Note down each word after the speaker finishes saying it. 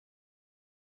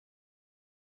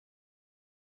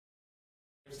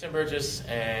Tim Burgess,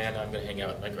 and I'm going to hang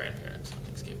out with my grandparents on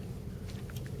Thanksgiving.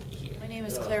 Yeah. My name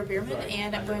is Claire Bierman,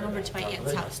 and I'm going over to my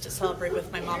aunt's house to celebrate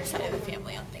with my mom's side of the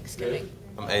family on Thanksgiving.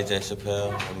 I'm AJ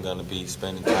Chappelle. I'm going to be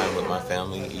spending time with my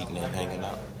family, eating and hanging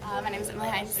out. My name is Emily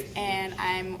Hines, and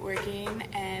I'm working,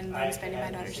 and I'm spending my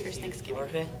daughter's first Thanksgiving.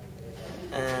 Okay.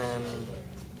 And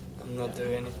I'm not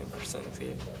doing anything for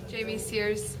Thanksgiving. Jamie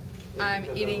Sears. I'm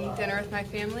eating dinner with my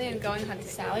family and going hunt to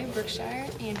Sally, Berkshire,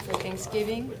 and for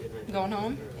Thanksgiving, going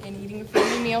home and eating a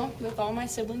family meal with all my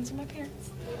siblings and my parents.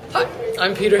 Hi,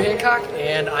 I'm Peter Hancock,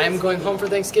 and I'm going home for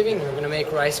Thanksgiving. We're going to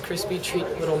make Rice Krispie treat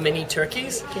little mini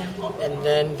turkeys, and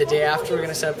then the day after we're going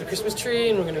to set up the Christmas tree,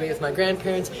 and we're going to be with my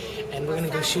grandparents, and we're going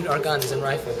to go shoot our guns and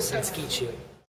rifles and skeet shoot.